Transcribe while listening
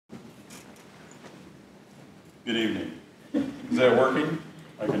Good evening. Is that working?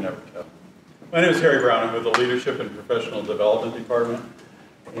 I can never tell. My name is Harry Brown. I'm with the Leadership and Professional Development Department,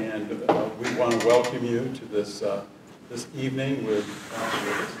 and we want to welcome you to this this evening with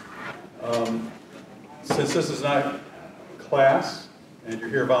us. Since this is not class and you're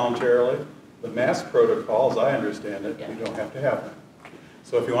here voluntarily, the mask protocol, as I understand it, you don't have to have them.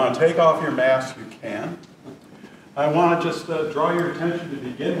 So if you want to take off your mask, you can. I want to just draw your attention to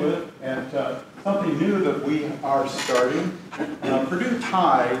begin with at something new that we are starting. Purdue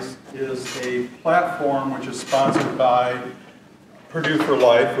Ties is a platform which is sponsored by Purdue for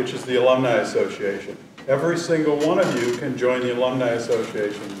Life, which is the Alumni Association. Every single one of you can join the Alumni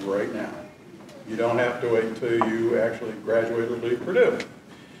Association right now. You don't have to wait until you actually graduate or leave Purdue.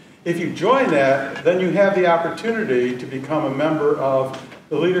 If you join that, then you have the opportunity to become a member of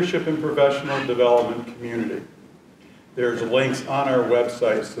the Leadership and Professional Development community. There's links on our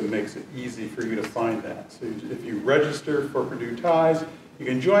website, so it makes it easy for you to find that. So if you register for Purdue Ties, you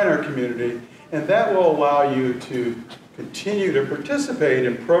can join our community, and that will allow you to continue to participate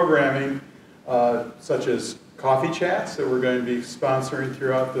in programming such as coffee chats that we're going to be sponsoring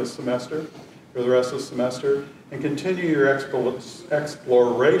throughout this semester, for the rest of the semester, and continue your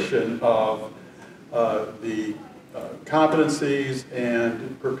exploration of the competencies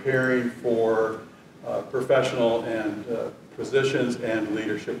and preparing for professional and positions and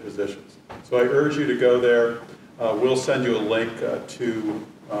leadership positions. So I urge you to go there. We'll send you a link to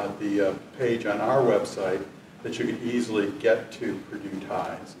the page on our website that you can easily get to Purdue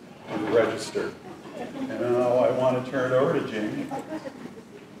Ties and register. And now I want to turn it over to Jamie.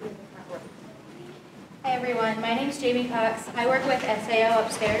 Hi everyone, my name is Jamie Cox. I work with SAO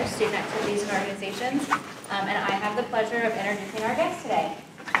upstairs, Student Activities and Organizations, and I have the pleasure of introducing our guest today.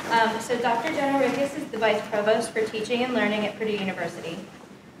 So Dr. Jenna Rickus is the Vice Provost for Teaching and Learning at Purdue University.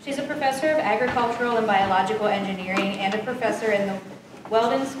 She's a professor of agricultural and biological engineering and a professor in the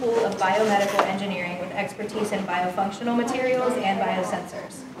Weldon School of Biomedical Engineering with expertise in biofunctional materials and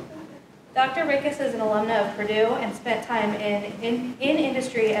biosensors. Dr. Rickus is an alumna of Purdue and spent time in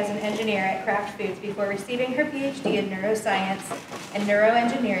industry as an engineer at Kraft Foods before receiving her PhD in neuroscience and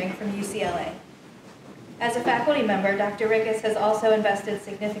neuroengineering from UCLA. As a faculty member, Dr. Rickus has also invested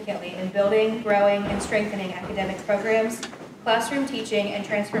significantly in building, growing, and strengthening academic programs, classroom teaching, and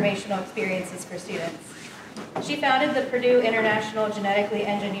transformational experiences for students. She founded the Purdue International Genetically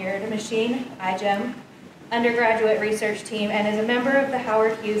Engineered Machine, iGEM, undergraduate research team, and is a member of the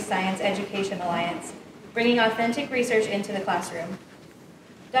Howard Hughes Science Education Alliance, bringing authentic research into the classroom.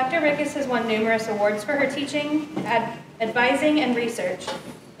 Dr. Rickus has won numerous awards for her teaching, advising, and research.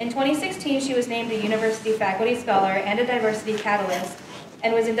 In 2016, she was named a University Faculty Scholar and a Diversity Catalyst,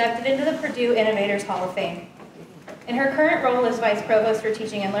 and was inducted into the Purdue Innovators Hall of Fame. In her current role as Vice Provost for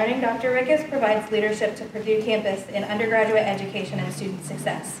Teaching and Learning, Dr. Rickus provides leadership to Purdue campus in undergraduate education and student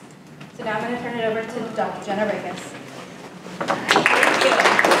success. So now I'm going to turn it over to Dr. Jenna Rickus. Thank you.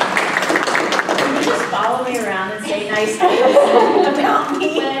 Can you just follow me around and say nice things about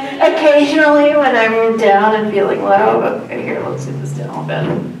me? Occasionally when I'm down and feeling low. Okay, here, let's sit this down a bit.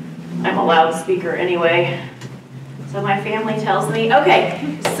 I'm a loudspeaker anyway. So my family tells me, okay,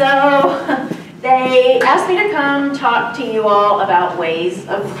 so they asked me to come talk to you all about ways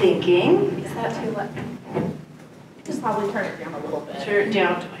of thinking. Is that too loud? Just probably turn it down a little bit. Turn it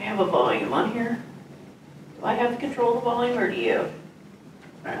down. Do I have a volume on here? Do I have to control the volume, or do you?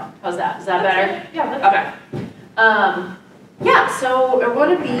 I don't know. How's that? Is that better? Yeah. Okay. Yeah, so I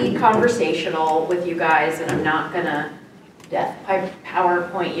want to be conversational with you guys, and I'm not going to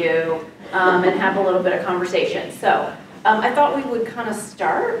PowerPoint you and have a little bit of conversation. So I thought we would kind of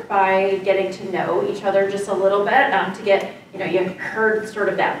start by getting to know each other just a little bit to get, you've heard sort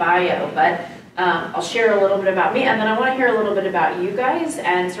of that bio, but I'll share a little bit about me, and then I want to hear a little bit about you guys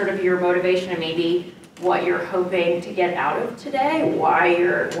and sort of your motivation and maybe what you're hoping to get out of today, why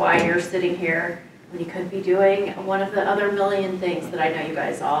you're sitting here when you could be doing one of the other million things that I know you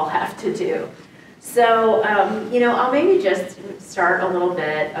guys all have to do. So, I'll maybe just start a little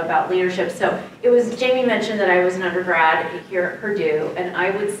bit about leadership. So Jamie mentioned that I was an undergrad here at Purdue, and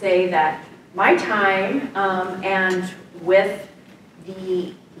I would say that my time and with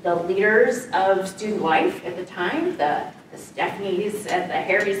the leaders of student life at the time, the Stephanies and the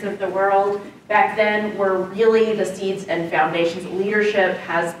Harrys of the world back then were really the seeds and foundations. Leadership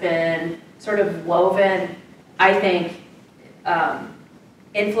has been sort of woven, I think,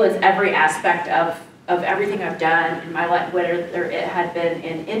 influence every aspect of everything I've done in my life, whether it had been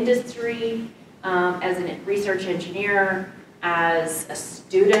in industry, as a research engineer, as a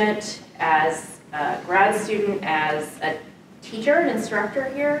student, as a grad student, as a teacher and instructor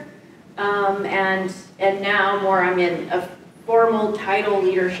here. And now more I'm in a formal title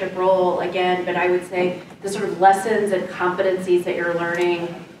leadership role again, but I would say the sort of lessons and competencies that you're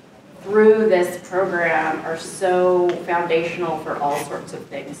learning through this program are so foundational for all sorts of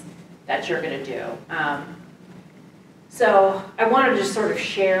things that you're going to do. So I wanted to just sort of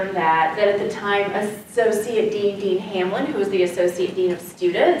share that at the time, Associate Dean Hamlin, who was the Associate Dean of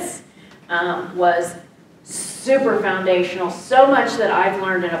Students, was super foundational, so much that I've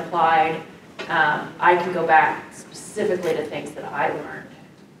learned and applied. I can go back specifically to things that I learned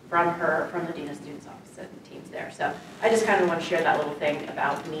from her, from the Dean of Students office and the teams there. So I just kind of want to share that little thing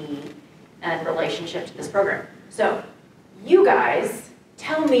about me and relationship to this program. So you guys,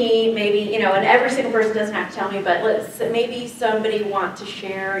 tell me maybe, and every single person doesn't have to tell me, but maybe somebody want to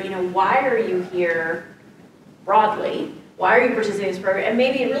share, why are you here broadly? Why are you participating in this program? And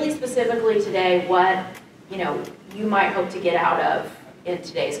maybe really specifically today, what, you might hope to get out of in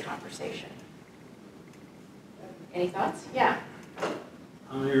today's conversation. Any thoughts? Yeah.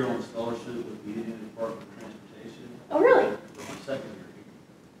 I'm here on a scholarship with the Indiana Department of Transportation. Oh, really? For my second year.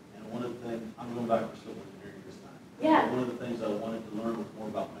 And one of the things, I'm going back for civil engineering this time. Yeah. One of the things I wanted to learn was more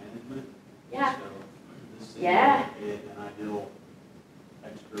about management. Yeah. So this seemed Yeah. like an ideal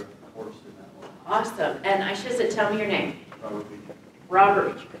extra course in that one. Awesome. And I should have said, tell me your name. Robert Beach.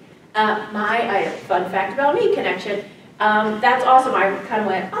 Robert Beach. Fun fact about me connection. That's awesome. I kind of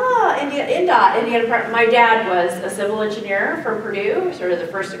went, Indiana Department. My dad was a civil engineer from Purdue, sort of the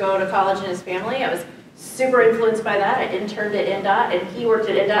first to go to college in his family. I was super influenced by that. I interned at INDOT, and he worked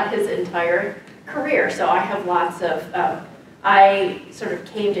at INDOT his entire career. So I have lots of, I sort of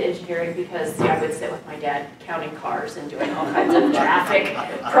came to engineering because I would sit with my dad counting cars and doing all kinds of traffic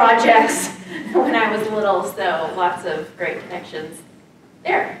projects when I was little. So lots of great connections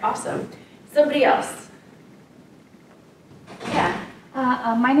there. Awesome. Somebody else. Yeah.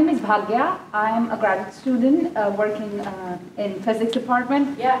 My name is Bhagya. I'm a graduate student working in physics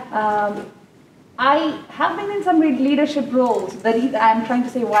department. Yeah. I have been in some leadership roles. I'm trying to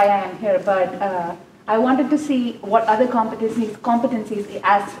say why I am here, but I wanted to see what other competencies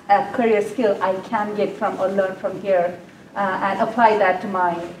as a career skill I can get from or learn from here and apply that to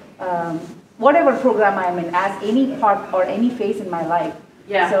my whatever program I'm in as any part or any phase in my life.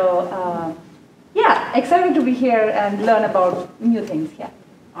 Yeah. So, yeah, excited to be here and learn about new things, yeah.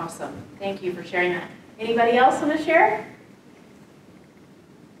 Awesome. Thank you for sharing that. Anybody else want to share?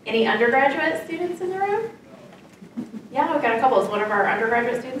 Any undergraduate students in the room? Yeah, we've got a couple. Does one of our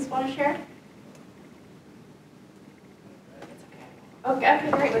undergraduate students want to share? It's okay.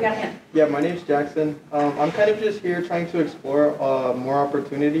 Okay, great. We got him. Yeah, my name's Jackson. I'm kind of just here trying to explore more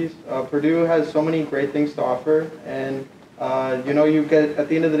opportunities. Purdue has so many great things to offer, and you get, at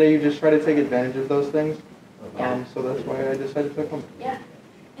the end of the day, you just try to take advantage of those things. Yeah. So that's why I decided to come. Yeah,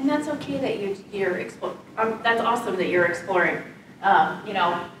 and that's okay that you're exploring. That's awesome that you're exploring.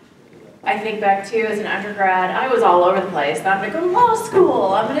 I think back to as an undergrad, I was all over the place. I'm going to go to law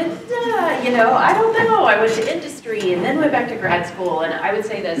school. I'm going to, I don't know. I went to industry and then went back to grad school. And I would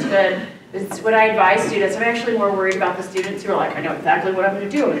say that's good. It's when I advise students, I'm actually more worried about the students who are like, I know exactly what I'm going to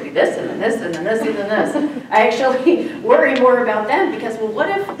do. I'm going to do this and then this and then this and then this. I actually worry more about them because, well, what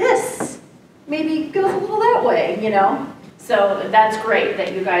if this maybe goes a little that way, So that's great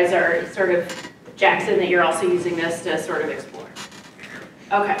that you guys are sort of, Jackson, that you're also using this to sort of explore.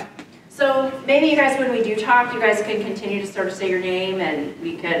 Okay. So maybe you guys, when we do talk, you guys can continue to sort of say your name and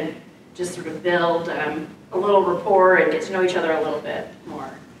we can just sort of build a little rapport and get to know each other a little bit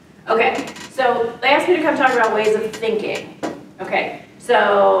more. Okay, so they asked me to come talk about ways of thinking. Okay,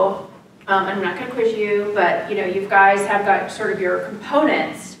 so I'm not going to quiz you, but you guys have got sort of your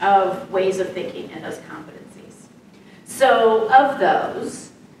components of ways of thinking and those competencies. So of those,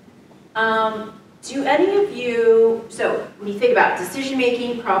 do any of you, so when you think about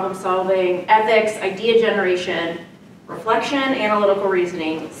decision-making, problem-solving, ethics, idea generation, reflection, analytical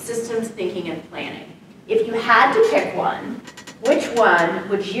reasoning, systems thinking, and planning, if you had to pick one, which one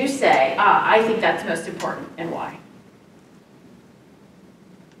would you say, I think that's most important, and why?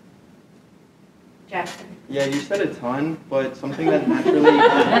 Jackson. Yeah, you said a ton, but something that naturally...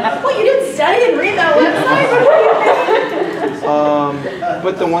 Well, you didn't study and read that website?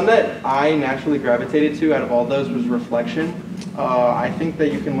 But the one that I naturally gravitated to out of all those was reflection. I think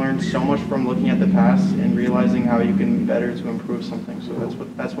that you can learn so much from looking at the past and realizing how you can be better to improve something. So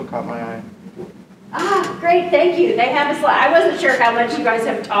that's what caught my eye. Great, thank you. They have a slide. I wasn't sure how much you guys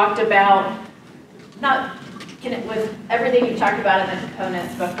have talked about, with everything you talked about in the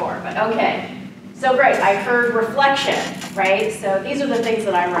components before, but okay. So great, I heard reflection, right? So these are the things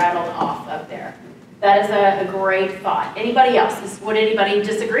that I rattled off up there. That is a great thought. Anybody else? Would anybody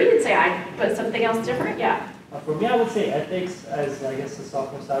disagree and say I put something else different? Yeah. For me, I would say ethics, as I guess a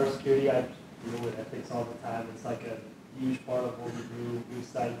sophomore cybersecurity, I deal with ethics all the time. It's like a huge part of what we do. We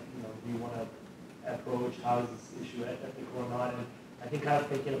decide, we want to approach how is this issue ethical or not. And I think kind of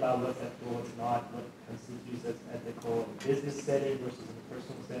thinking about what's ethical, what's not, what constitutes as ethical in a business setting versus in a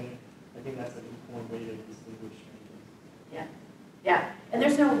personal setting. I think that's an important way to distinguish things. Yeah. Yeah. And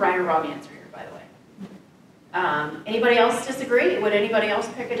there's no right or wrong answer here, by the way. Anybody else disagree? Would anybody else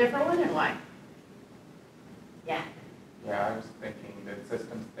pick a different one, and why? Yeah. Yeah, I was thinking that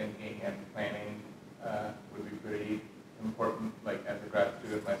systems thinking and planning would be pretty important, like as a grad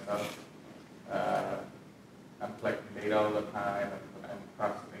student myself. I'm collecting data all the time, and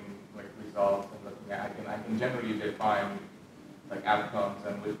processing like results and looking at, I can generally define like outcomes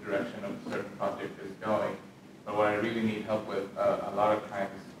and which direction a certain project is going. But what I really need help with a lot of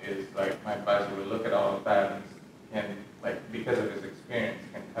times is like my advisor will look at all of that and can, like, because of his experience,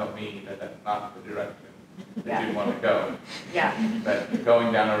 can tell me that that's not the direction that you want to go. Yeah. That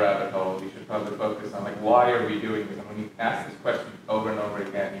going down a rabbit hole, you should probably focus on like, why are we doing this? And when you ask this question over and over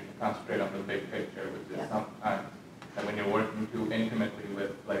again, you can concentrate on the big picture, which is sometimes that when you're working too intimately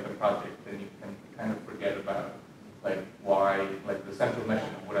with like a project, then you can kind of forget about like why, like the central mission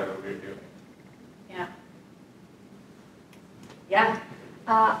of whatever we're doing. Yeah. Yeah.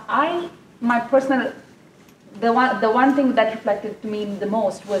 The one thing that reflected to me the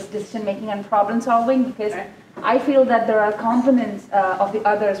most was decision making and problem solving, because I feel that there are components of the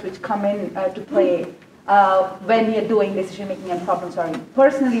others which come in to play when you're doing decision making and problem solving.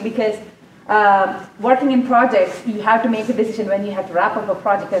 Personally, because working in projects, you have to make a decision when you have to wrap up a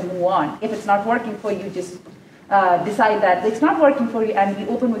project and move on. If it's not working for you, just decide that it's not working for you and be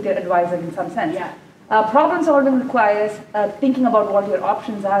open with your advisor in some sense. Yeah. Problem solving requires thinking about what your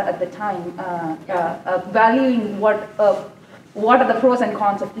options are at the time, valuing what are the pros and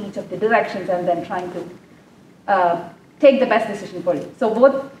cons of each of the directions, and then trying to take the best decision for you.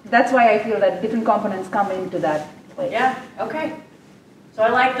 So that's why I feel that different components come into that place. Yeah, okay. So I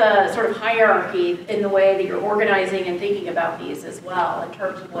like the sort of hierarchy in the way that you're organizing and thinking about these as well in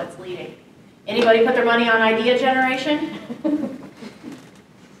terms of what's leading. Anybody put their money on idea generation?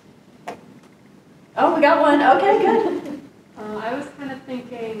 Oh, we got one. Okay, good. I was kind of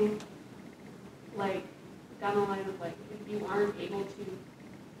thinking, like, down the line of, like, if you aren't able to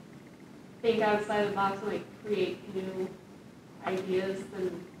think outside the box and, like, create new ideas,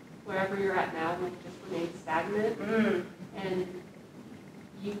 then wherever you're at now, like, just remain stagnant. And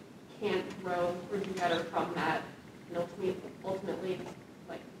you can't grow or do better from that. And ultimately,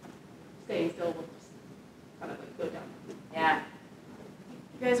 like, staying still will just kind of, like, go down. Yeah.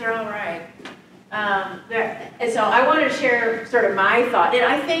 You guys are all right. And so I wanted to share sort of my thought. And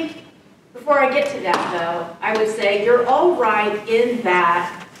I think before I get to that, though, I would say you're all right in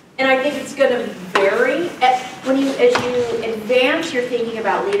that. And I think it's going to vary. As you advance your thinking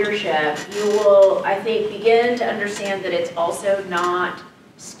about leadership, you will, I think, begin to understand that it's also not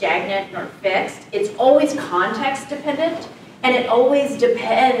stagnant nor fixed. It's always context dependent, and it always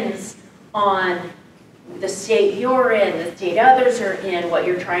depends on the state you're in, the state others are in, what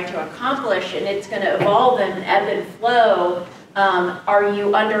you're trying to accomplish, and it's going to evolve and ebb and flow. Are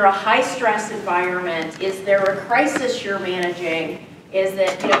you under a high-stress environment? Is there a crisis you're managing? Is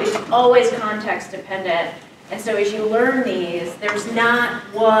that, it's always context-dependent. And so as you learn these, there's not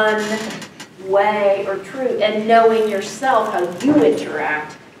one way or truth, and knowing yourself, how you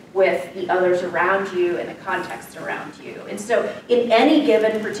interact with the others around you and the context around you. And so in any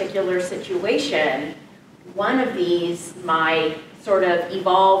given particular situation, one of these might sort of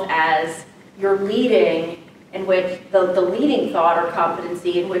evolve as you're leading, in which the leading thought or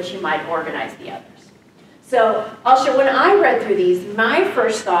competency in which you might organize the others. So I'll show, when I read through these, my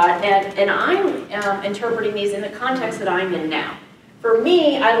first thought, and I'm interpreting these in the context that I'm in now. For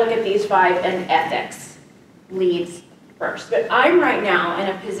me, I look at these 5 and ethics leads first. But I'm right now in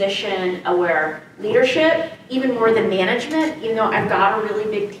a position where leadership, even more than management, even though I've got a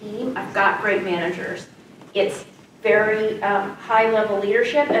really big team, I've got great managers. It's very high-level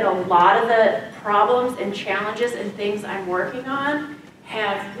leadership, and a lot of the problems and challenges and things I'm working on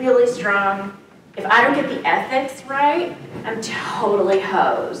have really strong, if I don't get the ethics right, I'm totally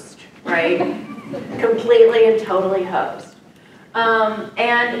hosed, right? Completely and totally hosed.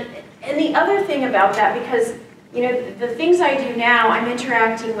 And the other thing about that, because the things I do now, I'm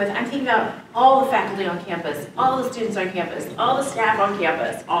thinking about all the faculty on campus, all the students on campus, all the staff on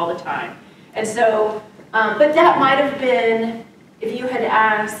campus, all the time. And so, but that might have been, if you had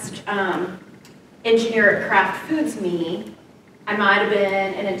asked engineer at Kraft Foods me, I might have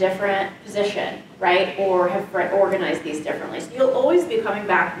been in a different position. right? Or have organized these differently. So you'll always be coming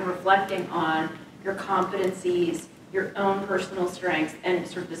back and reflecting on your competencies, your own personal strengths, and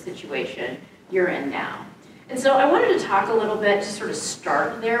sort of the situation you're in now. And so I wanted to talk a little bit, to sort of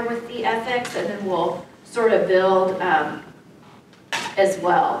start there with the ethics, and then we'll sort of build as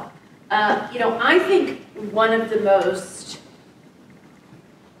well. I think one of the most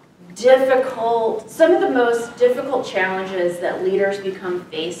some of the most difficult challenges that leaders become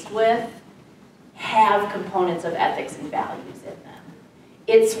faced with have components of ethics and values in them.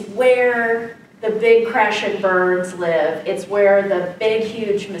 It's where the big crash and burns live. It's where the big,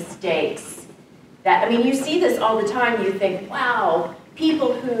 huge mistakes you see this all the time. You think, wow,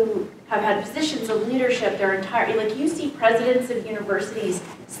 people who have had positions of leadership their entire, you see presidents of universities,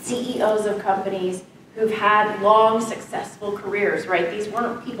 CEOs of companies who've had long, successful careers, right? These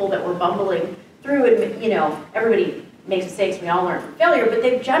weren't people that were bumbling through and, everybody makes mistakes, we all learn from failure, but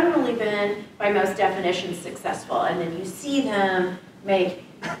they've generally been, by most definitions, successful. And then you see them make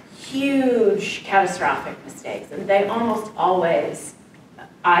huge, catastrophic mistakes. And they almost always,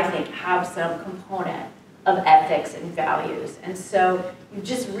 I think, have some component of ethics and values. And so you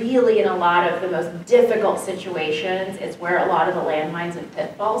just really, in a lot of the most difficult situations, it's where a lot of the landmines and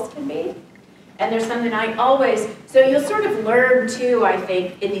pitfalls can be. And there's something so you'll sort of learn too, I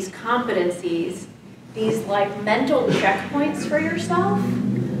think, in these competencies, these mental checkpoints for yourself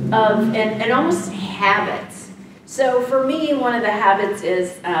and almost habits. So for me, one of the habits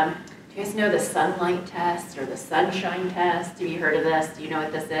is, do you guys know the sunlight test or the sunshine test? Have you heard of this? Do you know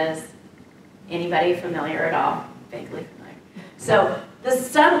what this is? Anybody familiar at all? Vaguely familiar. So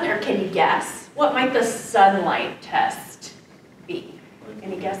can you guess? What might the sunlight test be?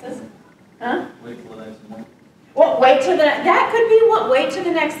 Any guesses? Huh? Wait till the next morning. Well, wait till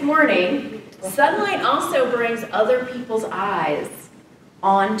the next morning. Sunlight also brings other people's eyes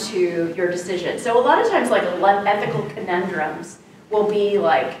onto your decision. So a lot of times, ethical conundrums will be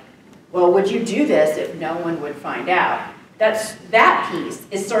like, well, would you do this if no one would find out? That piece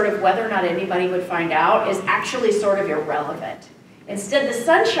is sort of whether or not anybody would find out is actually sort of irrelevant. Instead, the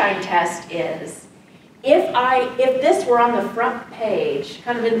sunshine test is, if this were on the front page,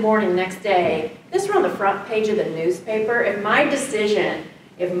 kind of in the morning the next day, this were on the front page of the newspaper, if my decision,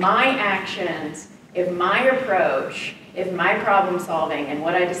 if my actions, if my approach, if my problem solving and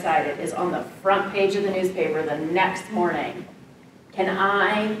what I decided is on the front page of the newspaper the next morning, can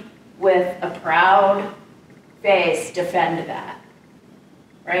I, with a proud face, defend that?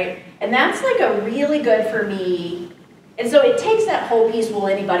 Right? And that's a really good for me. And so it takes that whole piece, will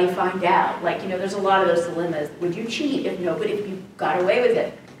anybody find out? There's a lot of those dilemmas. Would you cheat if you got away with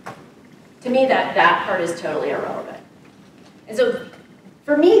it? To me, that part is totally irrelevant. And so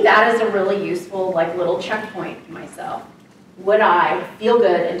for me, that is a really useful little checkpoint for myself. Would I feel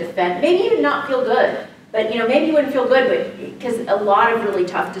good and defend? Maybe even not feel good, but maybe you wouldn't feel good, but because a lot of really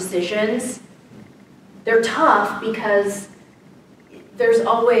tough decisions, they're tough because there's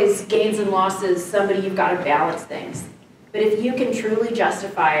always gains and losses, you've got to balance things. But if you can truly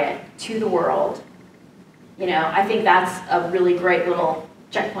justify it to the world, I think that's a really great little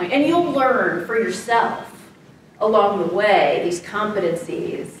checkpoint. And you'll learn for yourself along the way these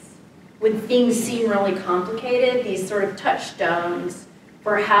competencies. When things seem really complicated, these sort of touchstones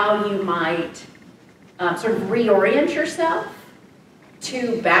for how you might sort of reorient yourself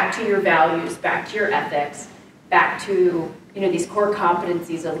back to your values, back to your ethics, back to these core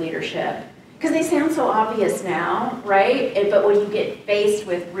competencies of leadership. Because they sound so obvious now, right? But when you get faced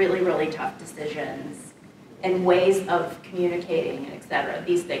with really, really tough decisions and ways of communicating, and et cetera,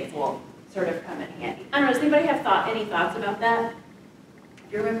 these things will sort of come in handy. I don't know, does anybody have any thoughts about that?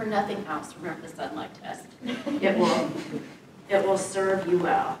 If you remember nothing else, remember the sunlight test. It will serve you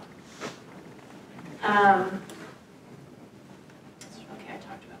well. Okay, I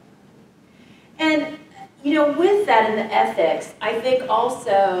talked about that. And, with that in the ethics, I think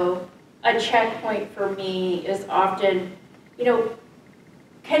also a checkpoint for me is often,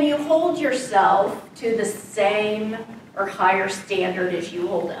 can you hold yourself to the same or higher standard as you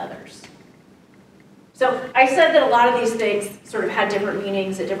hold others? So I said that a lot of these things sort of had different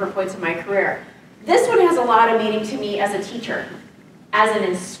meanings at different points in my career. This one has a lot of meaning to me as a teacher, as an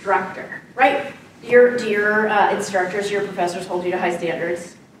instructor, right? Do your instructors, your professors hold you to high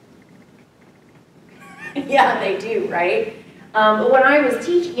standards? Yeah, they do, right? But when I was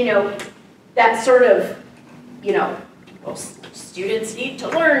teaching, that sort of, well, students need to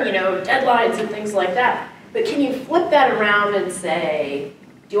learn, deadlines and things like that. But can you flip that around and say,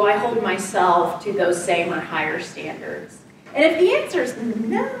 do I hold myself to those same or higher standards? And if the answer is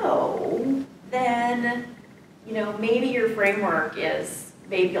no, then, maybe your framework is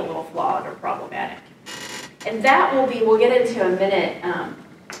maybe a little flawed or problematic. And that we'll get into a minute,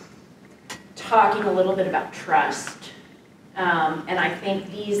 talking a little bit about trust. And I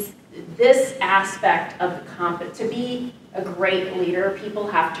think this aspect of the to be a great leader, people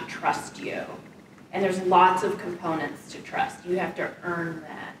have to trust you. And there's lots of components to trust. You have to earn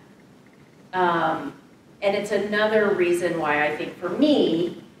that. And it's another reason why I think for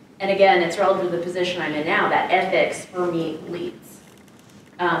me, and again, it's relative to the position I'm in now, that ethics for me leads.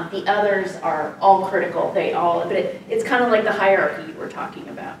 The others are all critical, but it's kind of like the hierarchy you were talking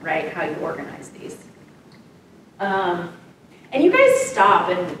about, right? How you organize these. And you guys stop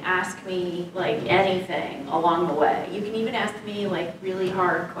and ask me like anything along the way. You can even ask me like really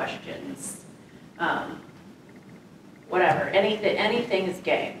hard questions. Whatever, anything is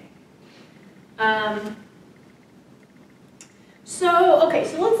game. So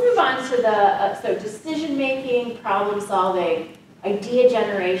let's move on to so decision making, problem solving, idea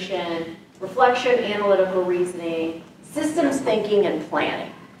generation, reflection, analytical reasoning, systems thinking, and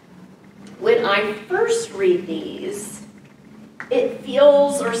planning. When I first read these, it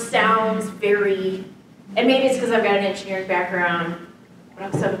feels or sounds very, and maybe it's because I've got an engineering background, but I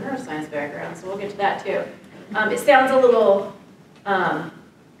also have a neuroscience background, so we'll get to that too. It sounds a little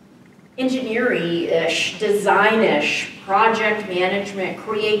engineering-ish, design-ish, project management,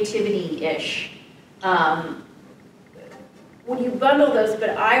 creativity-ish. When you bundle those,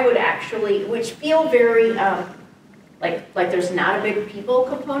 but I would actually, which feel very, like there's not a big people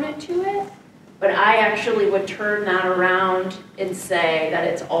component to it, but I actually would turn that around and say that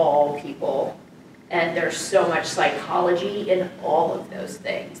it's all people. And there's so much psychology in all of those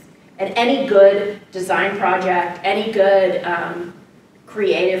things. And any good design project, any good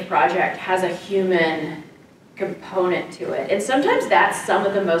creative project has a human component to it. And sometimes that's some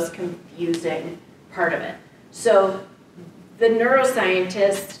of the most confusing part of it. So the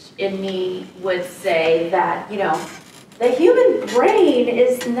neuroscientist in me would say that, the human brain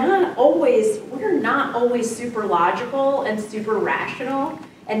is not always, we're not always super logical and super rational.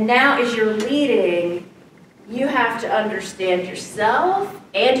 And now as you're leading, you have to understand yourself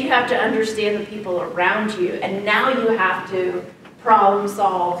and you have to understand the people around you. And now you have to problem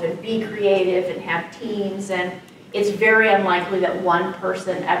solve and be creative and have teams. And it's very unlikely that one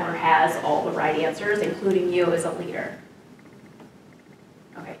person ever has all the right answers, including you as a leader.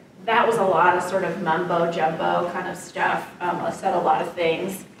 Okay, that was a lot of sort of mumbo jumbo kind of stuff. I said a lot of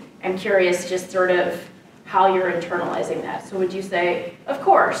things. I'm curious just sort of how you're internalizing that. So would you say, of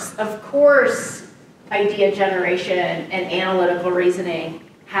course, idea generation and analytical reasoning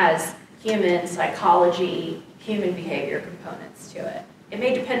has human psychology, human behavior components to it. It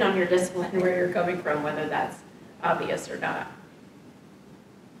may depend on your discipline and where you're coming from, whether that's obvious or not.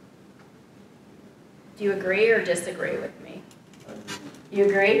 Do you agree or disagree with me? You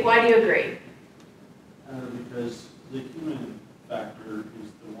agree? Why do you agree? Because the human factor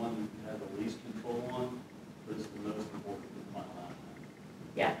is the one you have the least control on, but it's the most important in my life.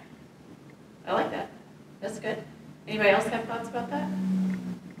 Yeah, I like that. That's good. Anybody else have thoughts about that?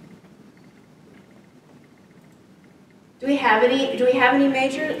 Do we have any majors? Do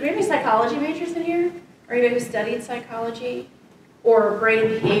we have any psychology majors in here? Or anybody who studied psychology or brain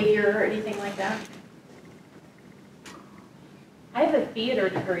behavior or anything like that? I have a theater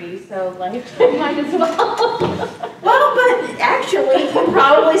degree, so like might as well. Well, but actually, you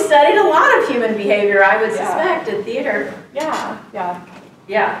probably studied a lot of human behavior, I would suspect, in theater. Yeah,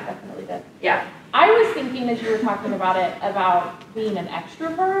 definitely did. Yeah. I was thinking as you were talking about it, about being an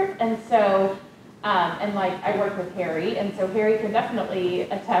extrovert, and so, and like I work with Harry, and so Harry can definitely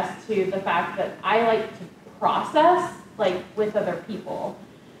attest to the fact that I like to process like with other people.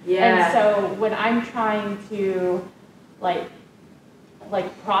 Yeah. And so when I'm trying to like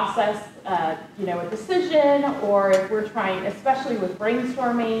process, a decision, or if we're trying, especially with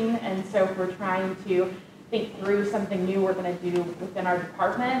brainstorming, and so if we're trying to think through something new we're going to do within our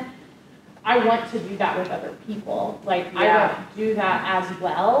department, I want to do that with other people. Like, I don't do that as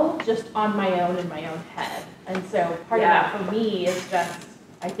well, just on my own in my own head. And so part of that for me is just,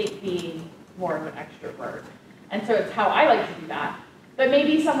 I think, being more of an extrovert. And so it's how I like to do that. But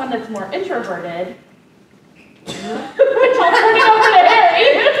maybe someone that's more introverted, which I'll turn it over to Harry.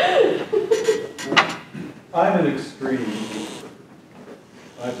 I'm an extreme.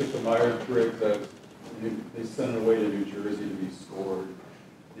 I took the Myers-Briggs, they sent it away to New Jersey to be scored.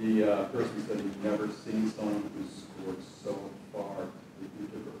 The person said he'd never seen someone who scored so far.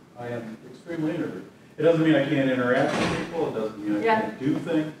 I am extremely introverted. It doesn't mean I can't interact with people. It doesn't mean I can't do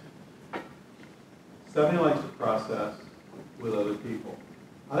things. Stephanie likes to process with other people.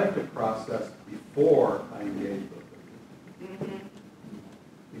 I like to process before I engage with them.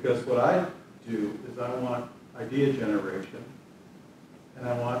 Because what I do is I want idea generation, and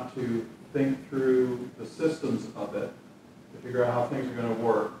I want to think through the systems of it to figure out how things are going to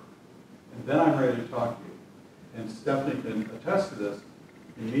work. And then I'm ready to talk to you. And Stephanie can attest to this.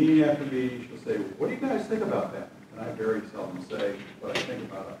 In meeting after meeting, she'll say, what do you guys think about that? And I very seldom say what I think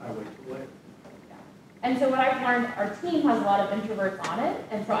about it. I wait till later. And so what I've learned, our team has a lot of introverts on it,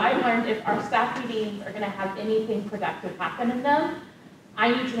 and so I've learned if our staff meetings are gonna have anything productive happen in them,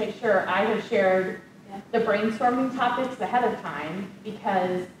 I need to make sure I have shared the brainstorming topics ahead of time,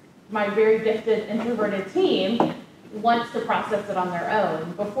 because my very gifted introverted team wants to process it on their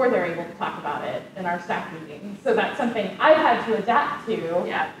own before they're able to talk about it in our staff meetings. So that's something I've had to adapt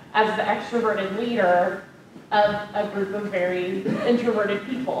to as the extroverted leader of a group of very introverted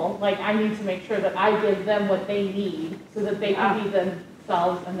people. Like, I need to make sure that I give them what they need so that they can be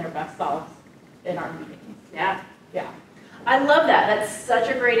themselves and their best selves in our meetings. Yeah. Yeah. I love that. That's such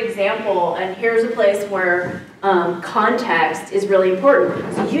a great example. And here's a place where context is really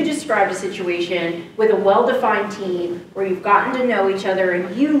important. So you described a situation with a well-defined team where you've gotten to know each other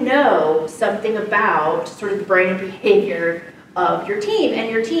and you know something about sort of the brain and behavior of your team, and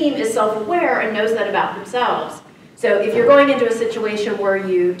your team is self-aware and knows that about themselves. So if you're going into a situation where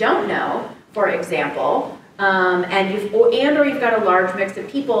you don't know, for example, or you've got a large mix of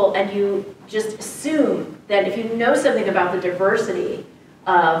people, and you just assume that if you know something about the diversity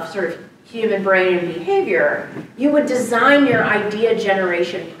of sort of human brain and behavior, you would design your idea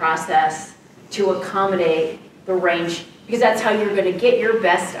generation process to accommodate the range, because that's how you're going to get your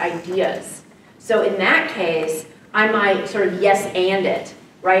best ideas. So in that case, I might sort of yes and it,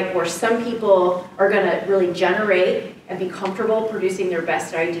 right? Where some people are going to really generate and be comfortable producing their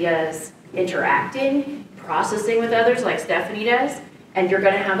best ideas, interacting, processing with others like Stephanie does. And you're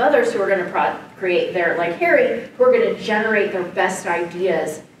going to have others who are going to create their, like Harry, who are going to generate their best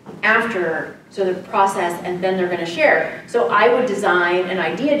ideas after sort of process, and then they're going to share. So I would design an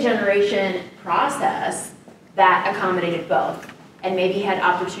idea generation process that accommodated both, and maybe had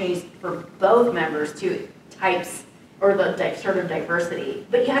opportunities for both members to types or the sort of diversity.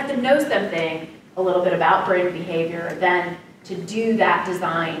 But you have to know something a little bit about brain behavior then to do that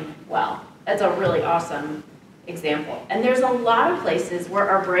design well. That's a really awesome example. And there's a lot of places where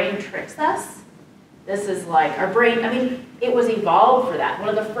our brain tricks us. This is like our brain, I mean, it was evolved for that. One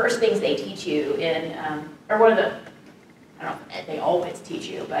of the first things they teach you in, or one of the, I don't know, they always teach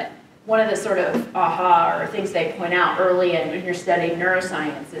you, but one of the sort of aha or things they point out early in when you're studying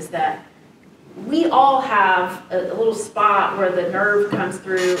neuroscience is that we all have a little spot where the nerve comes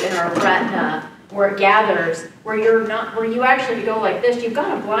through in our retina, where it gathers, where you actually go like this, you've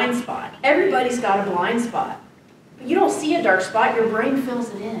got a blind spot. Everybody's got a blind spot. But you don't see a dark spot, your brain fills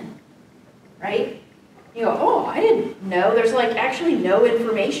it in, right? You go, oh, I didn't know. There's like actually no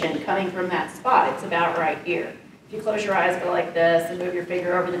information coming from that spot. It's about right here. If you close your eyes, go like this, and move your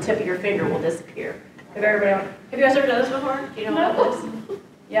finger over, the tip of your finger will disappear. Have you guys ever done this before? Do you know what this is?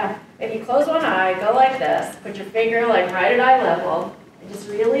 Yeah. If you close one eye, go like this, put your finger like right at eye level, and just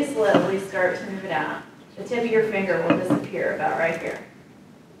really slowly start to move it out. The tip of your finger will disappear about right here.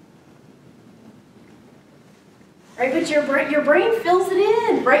 Right, but your brain fills it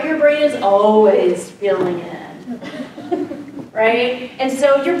in, right? Your brain is always filling in, right? And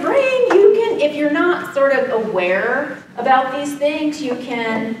so your brain, you can, if you're not sort of aware about these things, you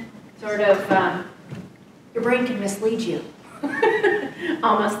can sort of, your brain can mislead you.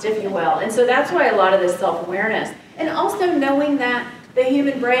 Almost, if you will. And so that's why a lot of this self-awareness, and also knowing that the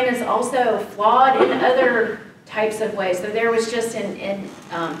human brain is also flawed in other types of ways. So there was just in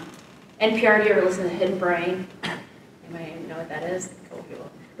NPR, do you ever listen to Hidden Brain? Anybody even know what that is? Cool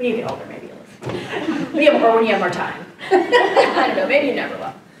people. When you get older, maybe you'll listen. Or when you have more time. I don't know, maybe you never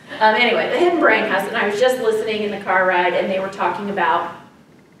will. Anyway, the Hidden Brain has, and I was just listening in the car ride, and they were talking about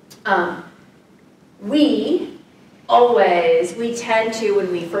we tend to,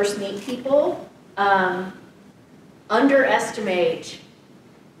 when we first meet people, underestimate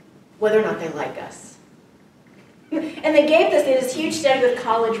whether or not they like us. And they gave this huge study with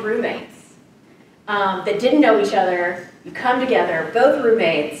college roommates that didn't know each other. You come together, both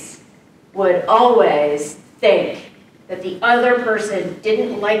roommates would always think that the other person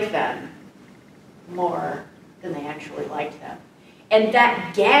didn't like them more than they actually liked them. And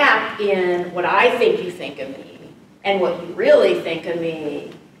that gap in what I think you think of me and what you really think of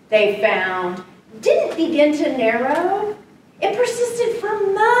me, they found, didn't begin to narrow. It persisted for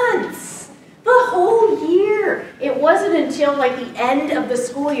months, the whole year. It wasn't until like the end of the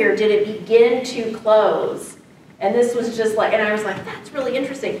school year did it begin to close. And this was just like, and I was like, that's really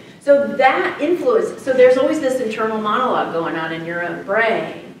interesting. So that influence, so there's always this internal monologue going on in your own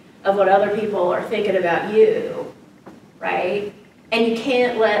brain of what other people are thinking about you, right? And you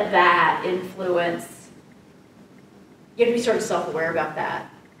can't let that influence, you have to be sort of self-aware about that.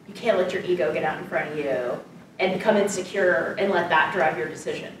 You can't let your ego get out in front of you and become insecure and let that drive your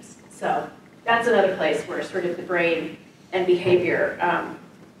decisions. So that's another place where sort of the brain and behavior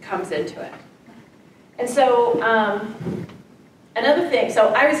comes into it. And so another thing, so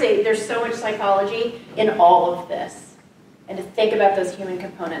I would say there's so much psychology in all of this, and to think about those human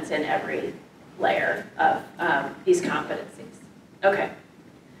components in every layer of these competencies. Okay,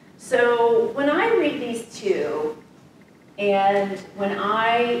 so when I read these two, and when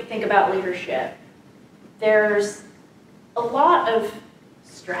I think about leadership, there's a lot of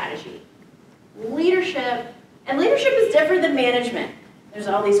strategy. Leadership is different than management. There's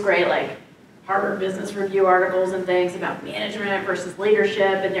all these great like Harvard Business Review articles and things about management versus leadership,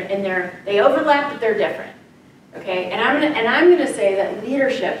 and they overlap, but they're different. Okay, and I'm gonna say that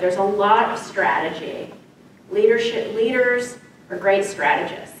leadership, there's a lot of strategy. Leaders are great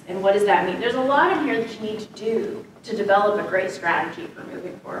strategists, and what does that mean? There's a lot in here that you need to do to develop a great strategy for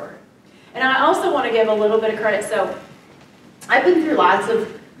moving forward. And I also want to give a little bit of credit. So I've been through lots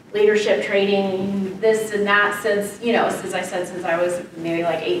of leadership training, this and that since, you know, as I said, since I was maybe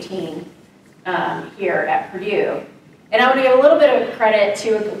like 18 here at Purdue. And I want to give a little bit of credit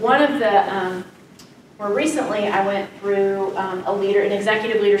to one of the, more recently I went through an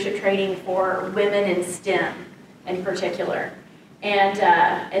executive leadership training for women in STEM in particular. And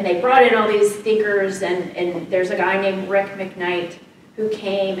they brought in all these thinkers, and there's a guy named Rick McKnight who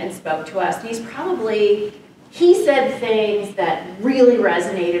came and spoke to us. And he said things that really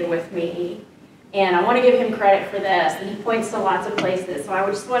resonated with me, and I want to give him credit for this, and he points to lots of places. So I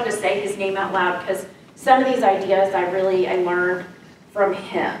just wanted to say his name out loud, because some of these ideas I learned from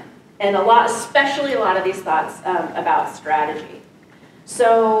him, and especially a lot of these thoughts about strategy.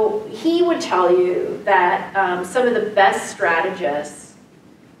 So he would tell you that some of the best strategists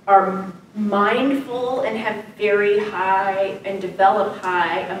are mindful and have very high and develop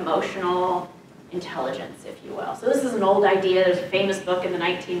high emotional intelligence, if you will. So this is an old idea. There's a famous book in the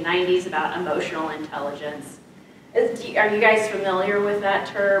 1990s about emotional intelligence. Are you guys familiar with that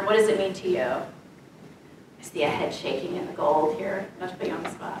term? What does it mean to you? I see a head shaking in the gold here. Not to put you on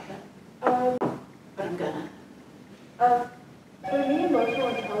the spot, but I'm gonna. For me, emotional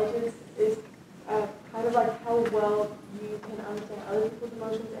intelligence is kind of like how well you can understand other people's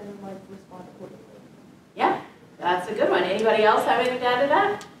emotions and like respond accordingly. Yeah, that's a good one. Anybody else have anything to add to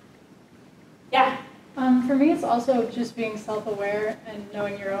that? Yeah. For me, it's also just being self-aware and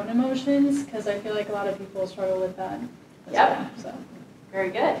knowing your own emotions, because I feel like a lot of people struggle with that. Yep. So. Very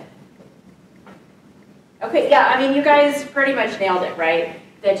good. Okay, yeah, I mean, you guys pretty much nailed it, right?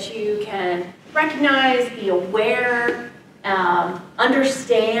 That you can recognize, be aware,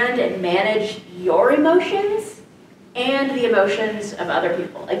 understand and manage your emotions and the emotions of other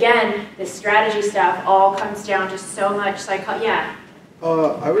people. Again, this strategy stuff all comes down to so much psychology. Yeah.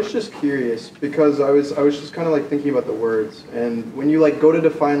 I was just curious because I was just kind of like thinking about the words, and when you like go to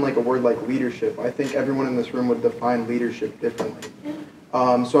define like a word like leadership, I think everyone in this room would define leadership differently.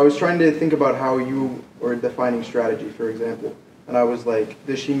 So I was trying to think about how you were defining strategy, for example, and I was like,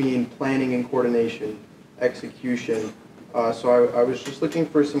 does she mean planning and coordination, execution? So I was just looking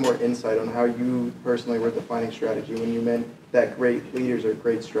for some more insight on how you personally were defining strategy when you meant that great leaders are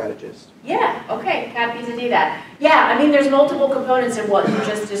great strategists. Yeah, okay, happy to do that. Yeah, I mean, there's multiple components in what you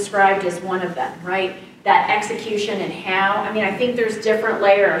just described as one of them, right? That execution and how. I mean, I think there's different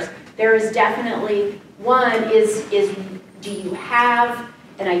layers. There is definitely, one is do you have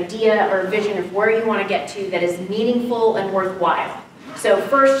an idea or a vision of where you want to get to that is meaningful and worthwhile? So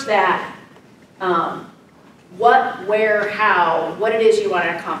first that, what, where, how, what it is you want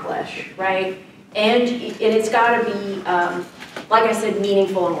to accomplish, right? And it's got to be, like I said,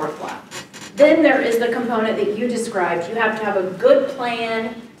 meaningful and worthwhile. Then there is the component that you described. You have to have a good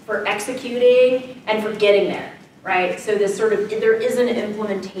plan for executing and for getting there, right? So this sort of, there is an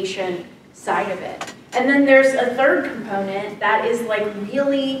implementation side of it. And then there's a third component that is like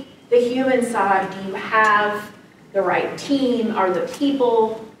really the human side. Do you have the right team? Are the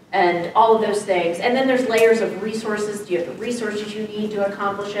people? And all of those things. And then there's layers of resources. Do you have the resources you need to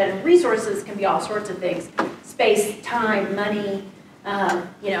accomplish it? And resources can be all sorts of things. Space, time, money,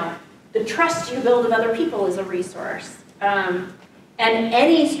 you know, the trust you build with other people is a resource. And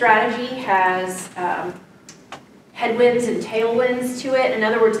any strategy has headwinds and tailwinds to it. In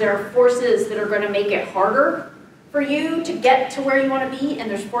other words, there are forces that are going to make it harder for you to get to where you want to be, and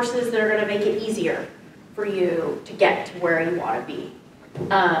there's forces that are going to make it easier for you to get to where you want to be.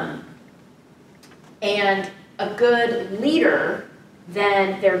 And a good leader,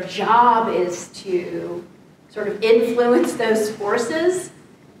 then their job is to sort of influence those forces,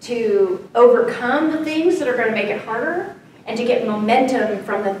 to overcome the things that are going to make it harder, and to get momentum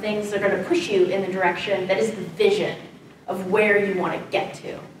from the things that are going to push you in the direction that is the vision of where you want to get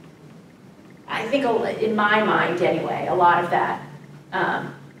to. I think, in my mind anyway, a lot of that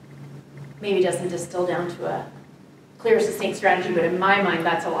maybe doesn't distill down to a clear, succinct strategy, but in my mind,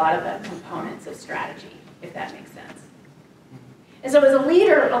 that's a lot of the components of strategy, if that makes sense. And so as a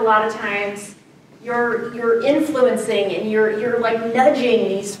leader, a lot of times, you're influencing and you're like nudging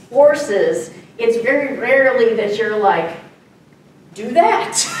these forces. It's very rarely that you're like, do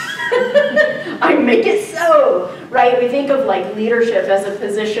that. I make it so, right? We think of like leadership as a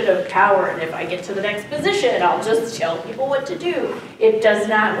position of power, and if I get to the next position, I'll just tell people what to do. It does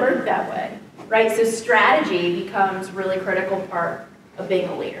not work that way, right? So strategy becomes a really critical part of being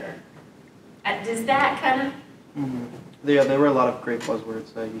a leader. Does that kind of? Mm-hmm. Yeah, there were a lot of great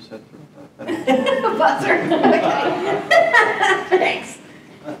buzzwords that you said throughout that. Buzzwords, okay. Thanks.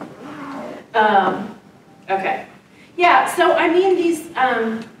 Okay. Yeah, so I mean these,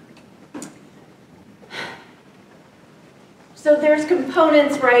 so there's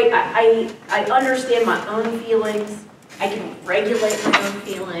components, right? I understand my own feelings. I can regulate my own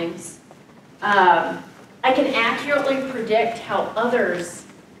feelings. I can accurately predict how others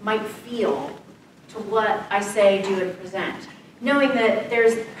might feel to what I say, do, and present, knowing that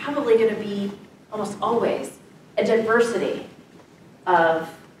there's probably going to be almost always a diversity of.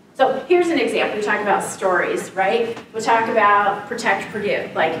 So here's an example. We talk about stories, right? We'll talk about Protect Purdue.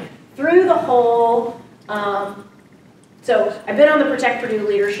 Like through the whole, so I've been on the Protect Purdue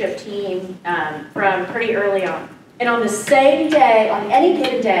leadership team from pretty early on. And on the same day, on any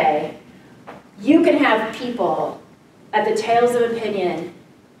given day, you can have people at the tails of opinion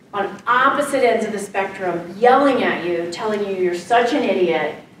on opposite ends of the spectrum yelling at you, telling you you're such an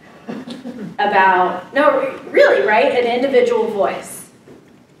idiot about, no, really, right? An individual voice.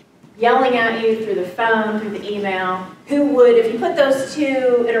 Yelling at you through the phone, through the email, who would, if you put those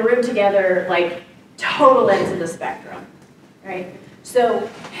two in a room together, like total ends of the spectrum, right? So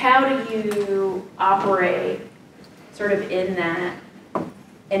how do you operate sort of in that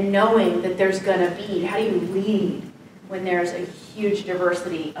and knowing that there's gonna be, how do you lead when there's a huge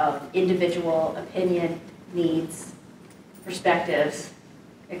diversity of individual opinion, needs, perspectives,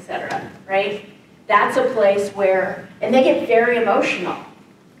 etc., right? That's a place where, and they get very emotional.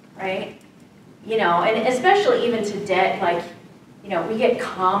 Right? You know, and especially even today, like, you know, we get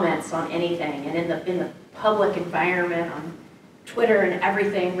comments on anything, and in the public environment, on Twitter and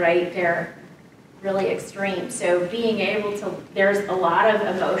everything, right, they're really extreme. So being able to, there's a lot of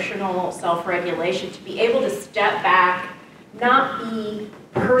emotional self-regulation to be able to step back, not be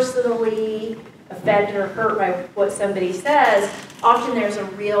personally offended or hurt by what somebody says. Often there's a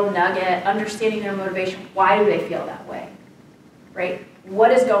real nugget, understanding their motivation. Why do they feel that way? Right?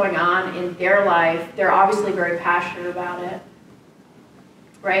 What is going on in their life? They're obviously very passionate about it,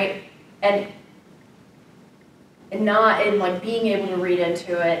 right? And like being able to read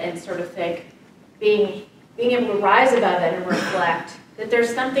into it and sort of think, being able to rise above it and reflect that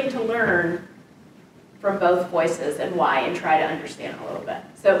there's something to learn from both voices and why, and try to understand a little bit.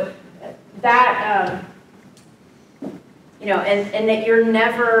 So that, you know, and that you're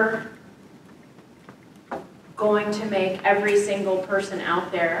never going to make every single person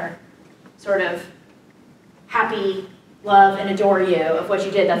out there sort of happy, love, and adore you of what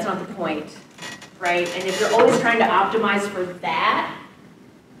you did. That's not the point, right? And if you're always trying to optimize for that,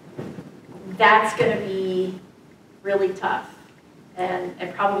 that's going to be really tough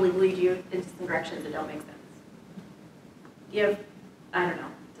and probably lead you into some directions that don't make sense. I don't know.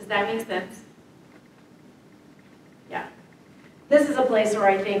 Does that make sense? Yeah. This is a place where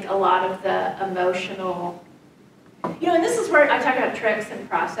I think a lot of the emotional, you know, and this is where I talk about tricks and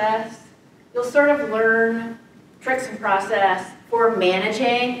process. You'll sort of learn tricks and process for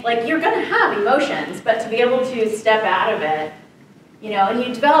managing. Like, you're going to have emotions, but to be able to step out of it, you know, and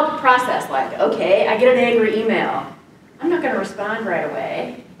you develop a process like, okay, I get an angry email. I'm not going to respond right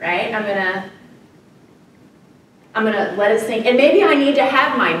away, right? I'm going to let it sink. And maybe I need to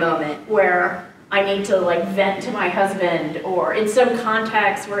have my moment where I need to, like, vent to my husband, or in some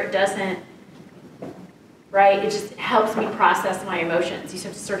context where it doesn't, right? It just helps me process my emotions. You just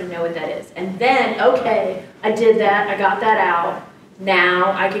have to sort of know what that is. And then, okay, I did that, I got that out.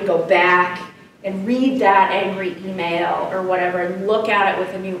 Now I can go back and read that angry email or whatever and look at it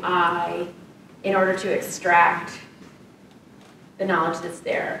with a new eye in order to extract the knowledge that's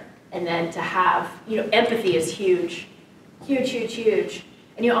there. And then to have, empathy is huge, huge, huge, huge.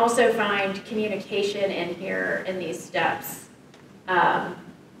 And you also find communication in here in these steps.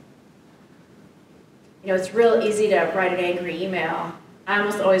 It's real easy to write an angry email. I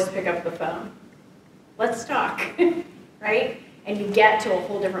almost always pick up the phone. Let's talk, right? And you get to a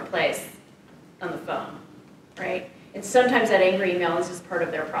whole different place on the phone, right? And sometimes that angry email is just part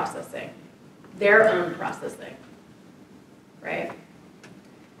of their processing, their own processing, right?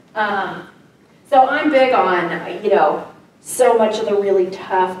 So I'm big on, so much of the really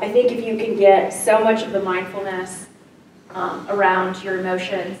tough. I think if you can get so much of the mindfulness around your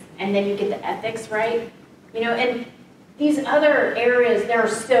emotions, and then you get the ethics right, and these other areas, they're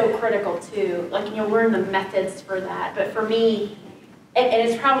so critical too. Like, you'll learn the methods for that. But for me, and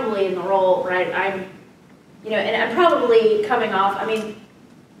it's probably in the role, right? And I'm probably coming off,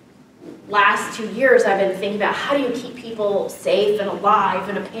 last 2 years I've been thinking about how do you keep people safe and alive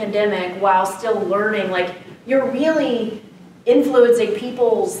in a pandemic while still learning. Like, you're really influencing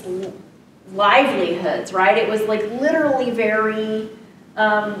people's livelihoods, right? It was like literally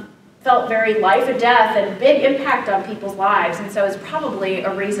felt very life and death and big impact on people's lives. And so it's probably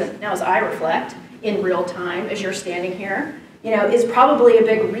a reason, now as I reflect in real time as you're standing here, is probably a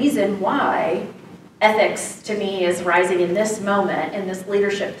big reason why ethics to me is rising in this moment, in this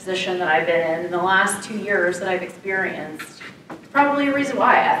leadership position that I've been in the last 2 years that I've experienced. It's probably a reason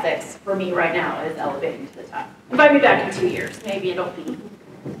why ethics for me right now is elevating to the top. Invite me back in 2 years, maybe it'll be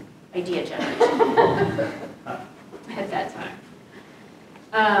idea generation at that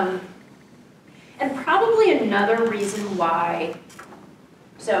time. And probably another reason why,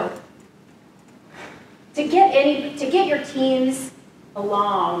 so to get your teams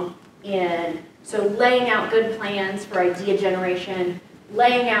along in, so laying out good plans for idea generation,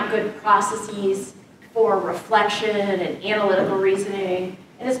 laying out good processes for reflection and analytical reasoning,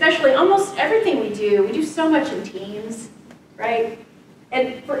 and especially almost everything we do so much in teams, right?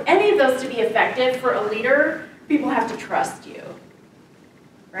 And for any of those to be effective for a leader, people have to trust you,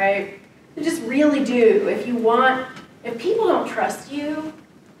 right? They just really do. If people don't trust you,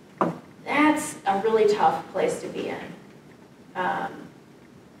 that's a really tough place to be in.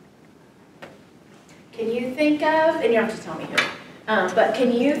 Can you think of, and you don't have to tell me who, but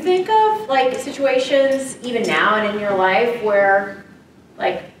can you think of like situations even now and in your life where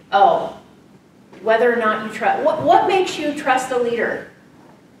like, whether or not you trust, what makes you trust a leader?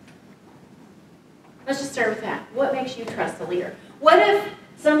 Let's just start with that. What makes you trust a leader? What if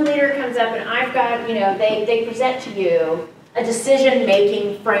some leader comes up and I've got, they present to you a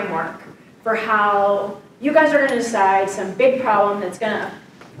decision-making framework for how you guys are going to decide some big problem that's going to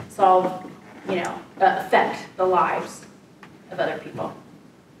solve, affect the lives of other people.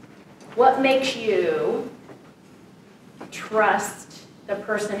 What makes you trust the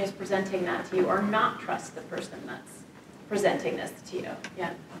person who's presenting that to you or not trust the person that's presenting this to you?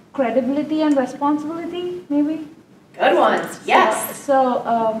 Yeah. Credibility and responsibility, maybe? Good ones, yes.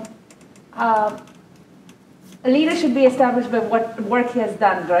 So a leader should be established by what work he has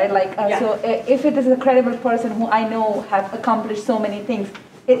done, right? Like, so if it is a credible person who I know have accomplished so many things,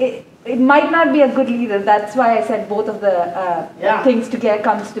 it might not be a good leader. That's why I said both of the things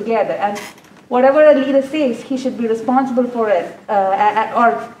comes together. And whatever a leader says, he should be responsible for it,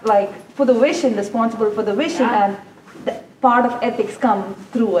 or like for the vision, responsible for the vision, and part of ethics come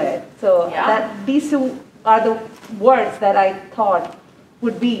through it. So that these two are the words that I thought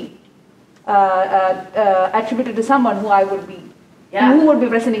would be attributed to someone who I would be, who would be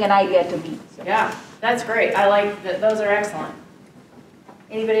presenting an idea to me. So. Yeah, that's great. I like that. Those are excellent.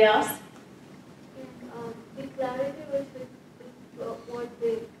 Anybody else? The clarity with what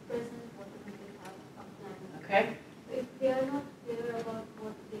they present, what they have a plan. Okay. If they are not clear about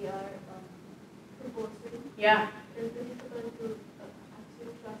what they are proposing, Yeah. it's difficult to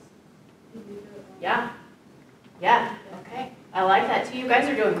actually trust the leader. Yeah. Yeah. Okay. I like that too. You guys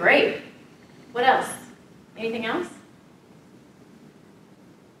are doing great. What else? Anything else?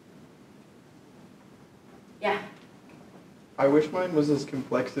 Yeah. I wish mine was as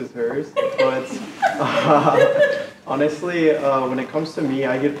complex as hers, but honestly, when it comes to me,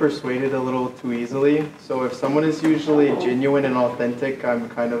 I get persuaded a little too easily. So if someone is usually genuine and authentic, I'm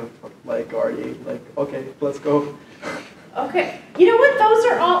kind of like already like, okay, let's go. Okay. You know what? Those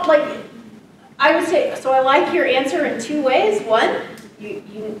are all like, I would say, so I like your answer in two ways. One,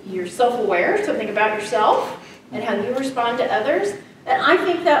 you're self-aware, so think about yourself and how you respond to others. And I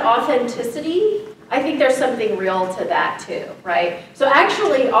think that authenticity, I think there's something real to that too, right? So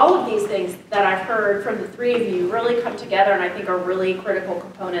actually, all of these things that I've heard from the three of you really come together, and I think are really critical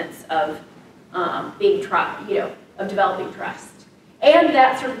components of of developing trust. And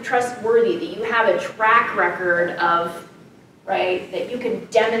that sort of trustworthy, that you have a track record of, right, that you can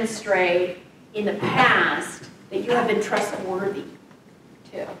demonstrate in the past that you have been trustworthy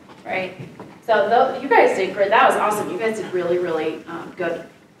too, right? So you guys did great. That was awesome. You guys did really, really good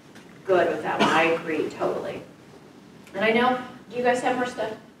with that one. I agree totally. And I know, do you guys have more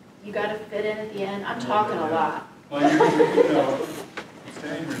stuff you got to fit in at the end? I'm talking a lot. Well, you know,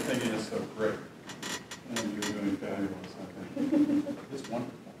 standing here thinking is so great, and you're doing fabulous, I think. It's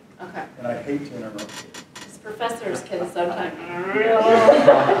wonderful. Okay. And I hate to interrupt you. As professors can sometimes,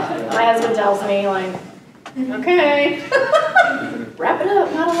 my husband tells me like, okay, wrap it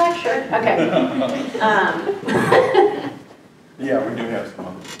up, not a lecture. Okay. Yeah, we do have some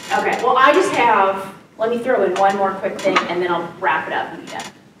others. Okay, well, I just have, let me throw in one more quick thing, and then I'll wrap it up and be done.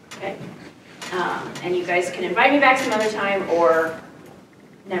 Okay? And you guys can invite me back some other time, or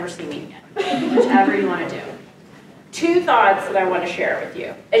never see me again, whichever you want to do. 2 thoughts that I want to share with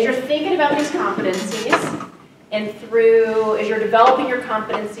you. As you're thinking about these competencies, and as you're developing your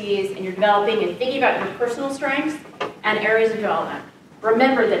competencies, and you're developing and thinking about your personal strengths and areas of development,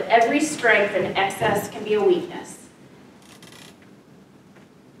 remember that every strength in excess can be a weakness.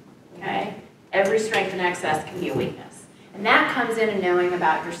 Okay? Every strength in excess can be a weakness. And that comes in knowing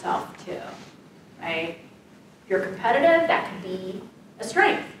about yourself too, right? If you're competitive, that could be a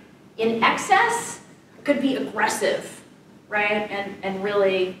strength. In excess, it could be aggressive, right? And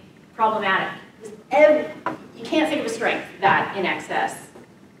really problematic. You can't think of a strength that in excess.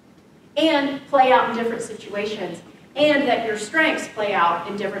 And play out in different situations. And that your strengths play out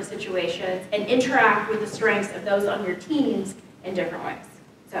in different situations and interact with the strengths of those on your teams in different ways.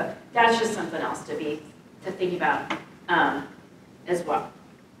 So that's just something else to think about as well.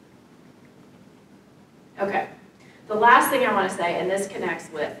 Okay, the last thing I want to say, and this connects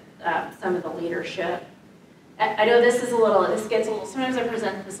with some of the leadership. I know this gets a little, sometimes I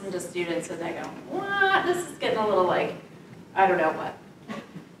present this one to students and they go, what? This is getting a little like, I don't know what.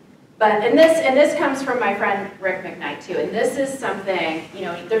 But, and this comes from my friend Rick McKnight too, and this is something, you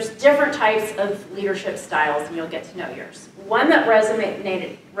know, there's different types of leadership styles and you'll get to know yours. One that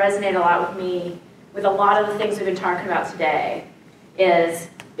resonated a lot with me, with a lot of the things we've been talking about today, is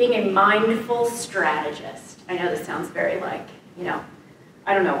being a mindful strategist. I know this sounds very like, you know,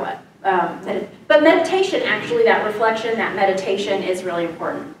 I don't know what. But meditation, actually, that reflection, that meditation is really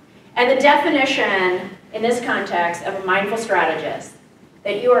important. And the definition in this context of a mindful strategist,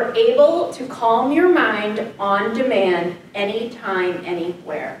 that you are able to calm your mind on demand anytime,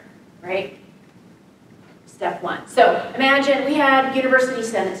 anywhere, right? Step 1. So imagine we had University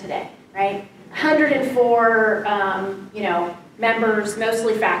Senate today, right? 104, members,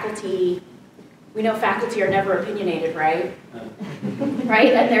 mostly faculty. We know faculty are never opinionated, right?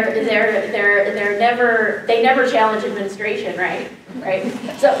 Right? And they never challenge administration, right? Right?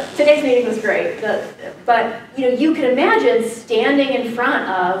 So today's meeting was great. But you can imagine standing in front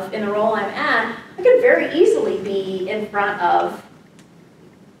of, in the role I'm at, I could very easily be in front of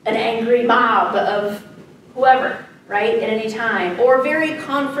an angry mob of whoever, right? At any time. Or very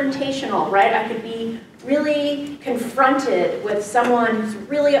confrontational, right? I could be really confronted with someone who's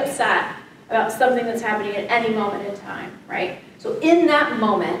really upset about something that's happening at any moment in time, right? So in that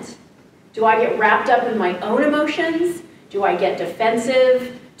moment, do I get wrapped up in my own emotions? Do I get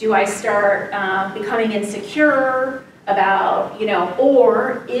defensive? Do I start becoming insecure about,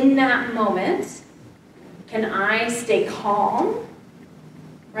 or in that moment, can I stay calm,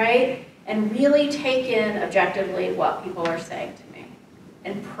 right? And really take in objectively what people are saying to me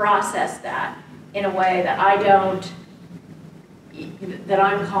and process that in a way that I'm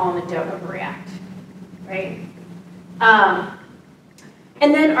calm and don't overreact, right?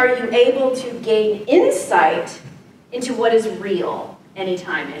 And then are you able to gain insight into what is real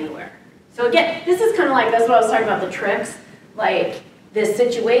anytime, anywhere? So again, this is kind of like, that's what I was talking about, the tricks, like this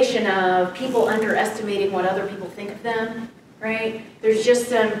situation of people underestimating what other people think of them, right? There's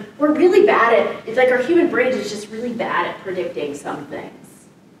just we're really bad at, it's like our human brain is just really bad at predicting some things.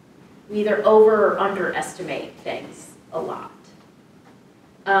 We either over or underestimate things a lot.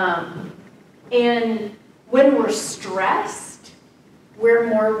 And when we're stressed, we're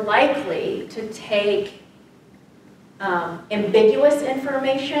more likely to take ambiguous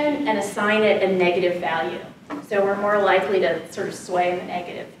information and assign it a negative value. So we're more likely to sort of sway in the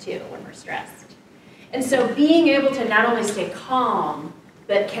negative too when we're stressed. And so being able to not only stay calm,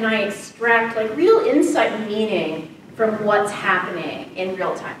 but can I extract like real insight and meaning from what's happening in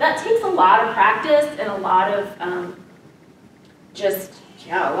real time. That takes a lot of practice and a lot of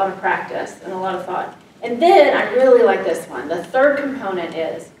a lot of practice and a lot of thought. And then I really like this one. The third component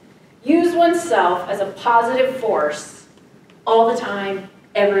is use oneself as a positive force all the time,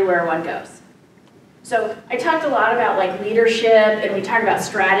 everywhere one goes. So I talked a lot about like leadership, and we talked about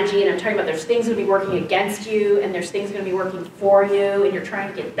strategy, and I'm talking about there's things going to be working against you, and there's things going to be working for you, and you're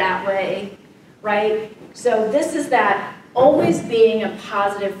trying to get that way, right? So this is that always being a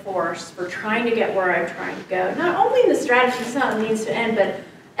positive force for trying to get where I'm trying to go. Not only in the strategy, it's not a means to end, but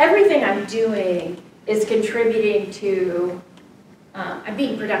everything I'm doing is contributing to, I'm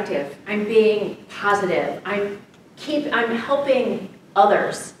being productive, I'm being positive, I'm helping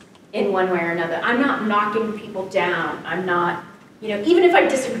others in one way or another. I'm not knocking people down. I'm not, even if I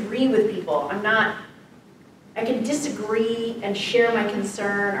disagree with people, I can disagree and share my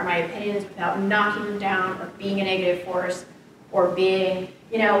concern or my opinions without knocking them down or being a negative force or being,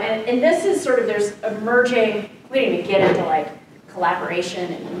 and this is sort of, there's emerging, we didn't even get into like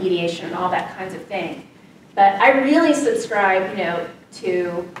collaboration and mediation and all that kinds of thing. But I really subscribe,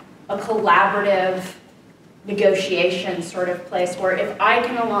 to a collaborative negotiation sort of place where if I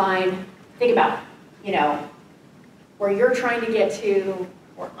can align, think about, where you're trying to get to,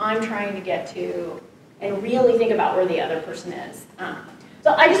 where I'm trying to get to, and really think about where the other person is.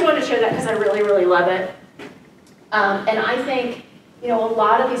 So I just wanted to share that because I really, really love it. And I think, a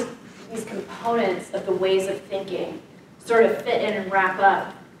lot of these components of the ways of thinking sort of fit in and wrap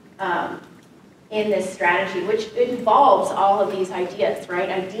up in this strategy, which involves all of these ideas, right?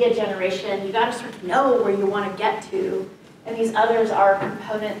 Idea generation, you got to sort of know where you want to get to, and these others are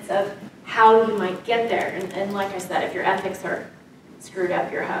components of how you might get there. And like I said, if your ethics are screwed up,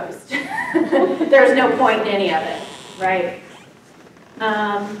 you're hosed. There's no point in any of it, right?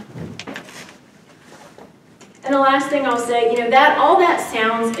 And the last thing I'll say, all that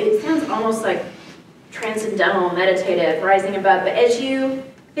sounds almost like transcendental, meditative, rising above, but as you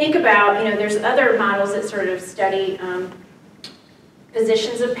think about, there's other models that sort of study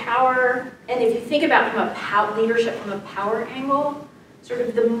positions of power, and if you think about from leadership from a power angle, sort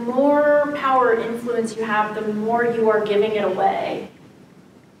of the more power or influence you have, the more you are giving it away,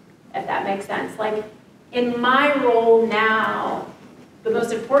 if that makes sense. Like, in my role now, the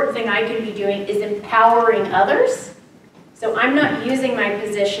most important thing I can be doing is empowering others. So I'm not using my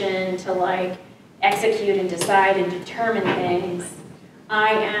position to like execute and decide and determine things.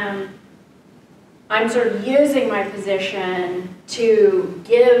 I'm sort of using my position to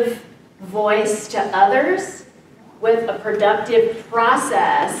give voice to others with a productive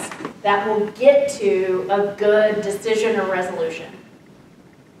process that will get to a good decision or resolution,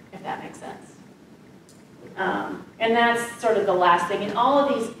 if that makes sense. And that's sort of the last thing. And all of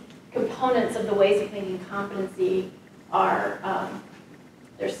these components of the ways of thinking competency are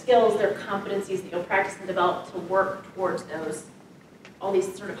their skills, their competencies that you'll practice and develop to work towards those, all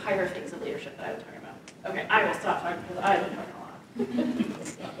these sort of higher things of leadership that I was talking about. Okay, I will stop talking because I've been talking a lot.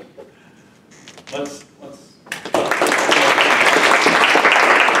 Let's. That was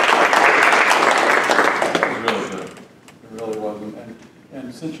really good. It really was.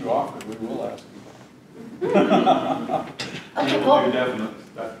 And since you offered, we will ask you. Okay, cool. Definitely.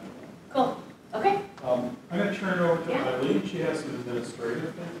 Cool. Okay. I'm going to turn it over to Eileen. She has some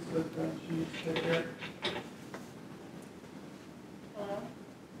administrative things that she should get.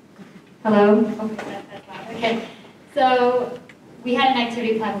 Hello? Okay. So we had an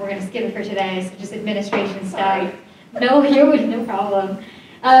activity plan, but we're going to skip it for today, so just administration stuff. No, no problem.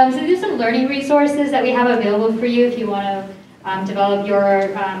 So there's some learning resources that we have available for you if you want to develop your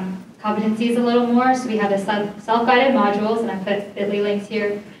competencies a little more. So we have the self-guided modules, and I put bit.ly links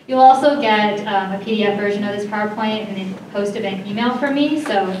here. You'll also get a PDF version of this PowerPoint and then post-event email from me,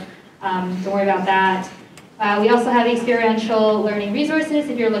 so don't worry about that. We also have experiential learning resources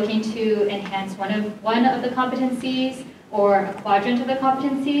if you're looking to enhance one of the competencies or a quadrant of the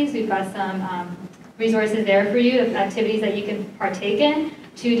competencies. We've got some resources there for you, of activities that you can partake in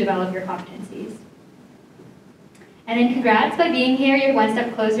to develop your competencies. And then congrats by being here. You're one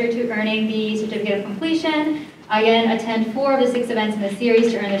step closer to earning the certificate of completion. Again, attend 4 of the 6 events in the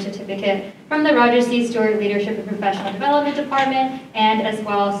series to earn the certificate from the Roger C. Stewart Leadership and Professional Development Department, and as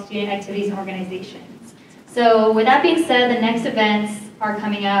well student activities and organizations. So with that being said, the next events are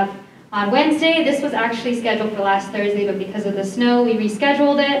coming up on Wednesday. This was actually scheduled for last Thursday, but because of the snow, we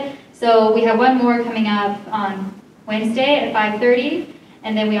rescheduled it. So we have one more coming up on Wednesday at 5:30.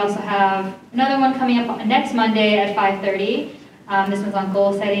 And then we also have another one coming up next Monday at 5:30. This one's on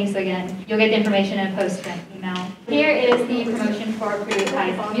goal setting, so again, you'll get the information in a post-event email. Here is the promotion for Purdue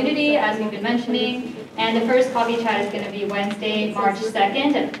High Community, as we've been mentioning. And the first coffee chat is going to be Wednesday, March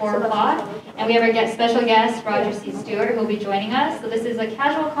 2nd at 4 o'clock. And we have our special guest, Roger C. Stewart, who will be joining us. So this is a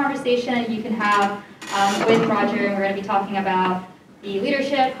casual conversation that you can have with Roger, and we're going to be talking about the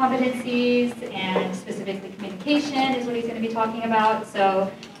leadership competencies and specifically communication communication is what he's going to be talking about.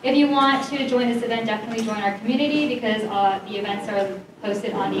 So if you want to join this event, definitely join our community because the events are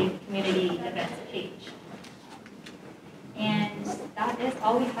posted on the community events page. And that is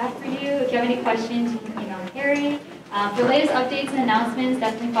all we have for you. If you have any questions, you can email Carrie. For the latest updates and announcements,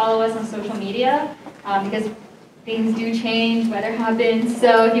 definitely follow us on social media because things do change, weather happens.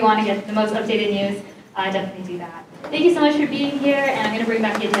 So if you want to get the most updated news, definitely do that. Thank you so much for being here, and I'm going to bring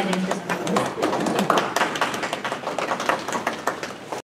back the attendance for some of those.